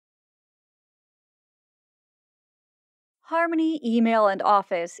Harmony Email and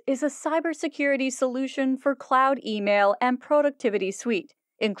Office is a cybersecurity solution for cloud email and productivity suite,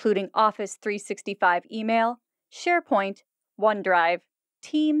 including Office 365 email, SharePoint, OneDrive,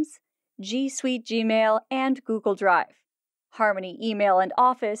 Teams, G Suite Gmail, and Google Drive. Harmony Email and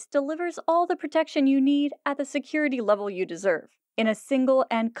Office delivers all the protection you need at the security level you deserve, in a single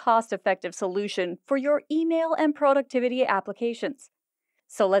and cost-effective solution for your email and productivity applications.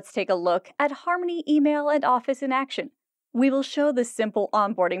 So let's take a look at Harmony Email and Office in action. We will show the simple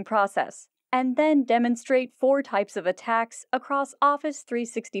onboarding process, and then demonstrate 4 types of attacks across Office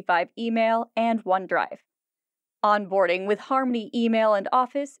 365 email and OneDrive. Onboarding with Harmony Email and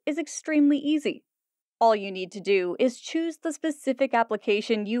Office is extremely easy. All you need to do is choose the specific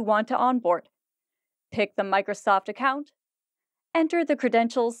application you want to onboard. Pick the Microsoft account, enter the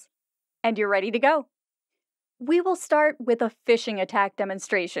credentials, and you're ready to go. We will start with a phishing attack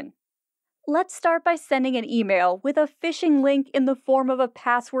demonstration. Let's start by sending an email with a phishing link in the form of a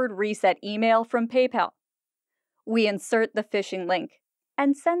password reset email from PayPal. We insert the phishing link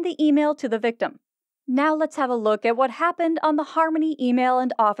and send the email to the victim. Now let's have a look at what happened on the Harmony Email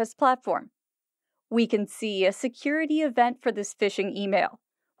and Office platform. We can see a security event for this phishing email,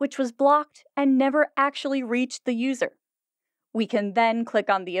 which was blocked and never actually reached the user. We can then click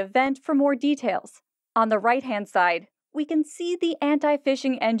on the event for more details. On the right-hand side, we can see the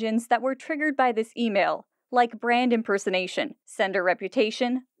anti-phishing engines that were triggered by this email, like brand impersonation, sender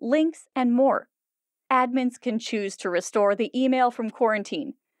reputation, links, and more. Admins can choose to restore the email from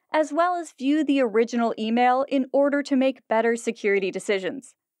quarantine, as well as view the original email in order to make better security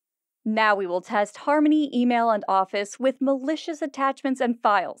decisions. Now we will test Harmony Email and Office with malicious attachments and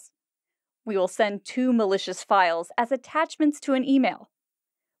files. We will send 2 malicious files as attachments to an email.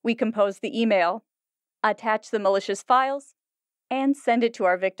 We compose the email, attach the malicious files, and send it to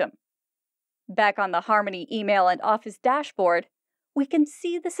our victim. Back on the Harmony Email and Office dashboard, we can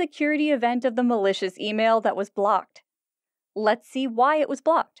see the security event of the malicious email that was blocked. Let's see why it was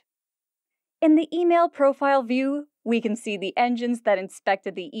blocked. In the email profile view, we can see the engines that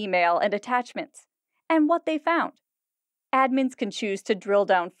inspected the email and attachments, and what they found. Admins can choose to drill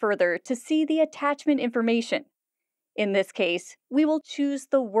down further to see the attachment information. In this case, we will choose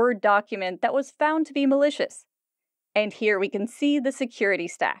the Word document that was found to be malicious. And here we can see the security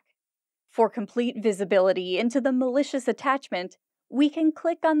stack. For complete visibility into the malicious attachment, we can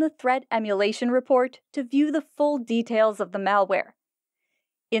click on the threat emulation report to view the full details of the malware.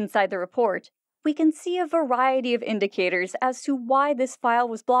 Inside the report, we can see a variety of indicators as to why this file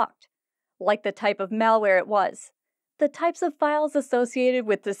was blocked, like the type of malware it was, the types of files associated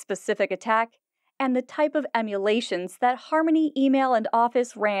with this specific attack, and the type of emulations that Harmony Email and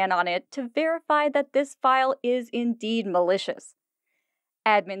Office ran on it to verify that this file is indeed malicious.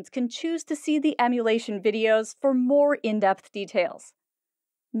 Admins can choose to see the emulation videos for more in-depth details.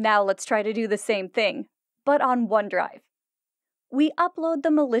 Now let's try to do the same thing, but on OneDrive. We upload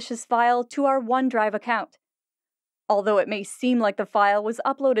the malicious file to our OneDrive account. Although it may seem like the file was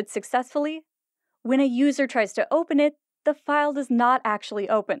uploaded successfully, when a user tries to open it, the file does not actually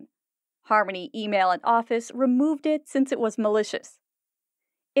open. Harmony Email and Office removed it since it was malicious.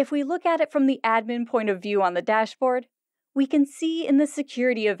 If we look at it from the admin point of view on the dashboard, we can see in the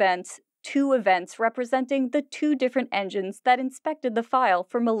security events 2 events representing the 2 different engines that inspected the file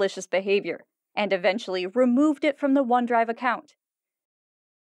for malicious behavior and eventually removed it from the OneDrive account: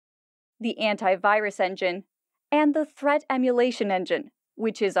 the antivirus engine and the threat emulation engine,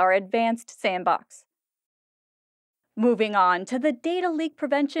 which is our advanced sandbox. Moving on to the data leak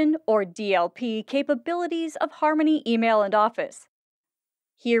prevention, or DLP, capabilities of Harmony Email and Office.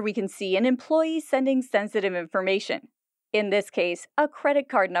 Here we can see an employee sending sensitive information, in this case, a credit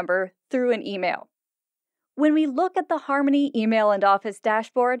card number, through an email. When we look at the Harmony Email and Office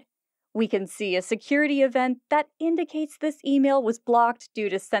dashboard, we can see a security event that indicates this email was blocked due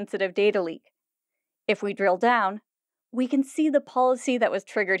to sensitive data leak. If we drill down, we can see the policy that was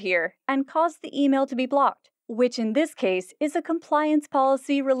triggered here and caused the email to be blocked, which in this case is a compliance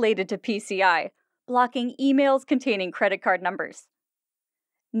policy related to PCI, blocking emails containing credit card numbers.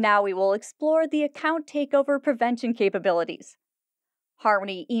 Now we will explore the account takeover prevention capabilities.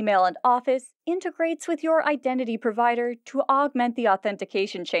 Harmony Email and Office integrates with your identity provider to augment the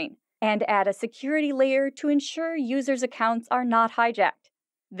authentication chain and add a security layer to ensure users' accounts are not hijacked.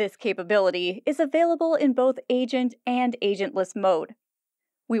 This capability is available in both agent and agentless mode.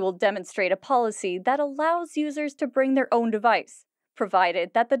 We will demonstrate a policy that allows users to bring their own device,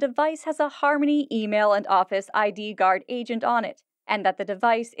 provided that the device has a Harmony Email and Office ID Guard agent on it, and that the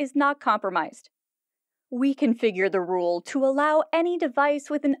device is not compromised. We configure the rule to allow any device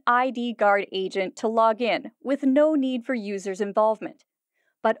with an ID guard agent to log in with no need for users' involvement,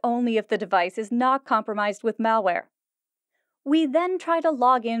 but only if the device is not compromised with malware. We then try to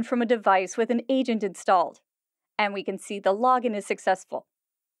log in from a device with an agent installed, and we can see the login is successful.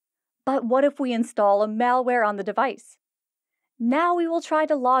 But what if we install a malware on the device? Now we will try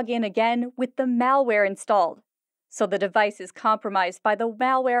to log in again with the malware installed, so the device is compromised by the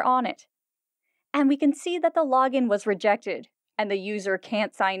malware on it. And we can see that the login was rejected, and the user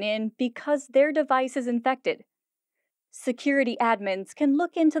can't sign in because their device is infected. Security admins can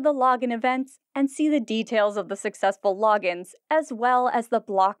look into the login events and see the details of the successful logins as well as the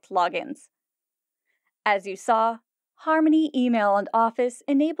blocked logins. As you saw, Harmony Email and Office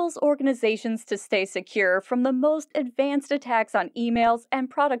enables organizations to stay secure from the most advanced attacks on emails and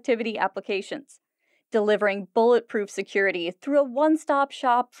productivity applications, delivering bulletproof security through a one-stop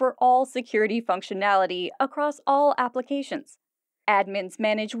shop for all security functionality across all applications. Admins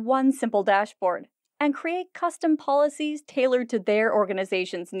manage one simple dashboard and create custom policies tailored to their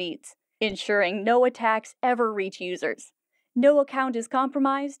organization's needs, ensuring no attacks ever reach users, no account is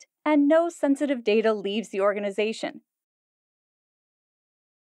compromised, and no sensitive data leaves the organization.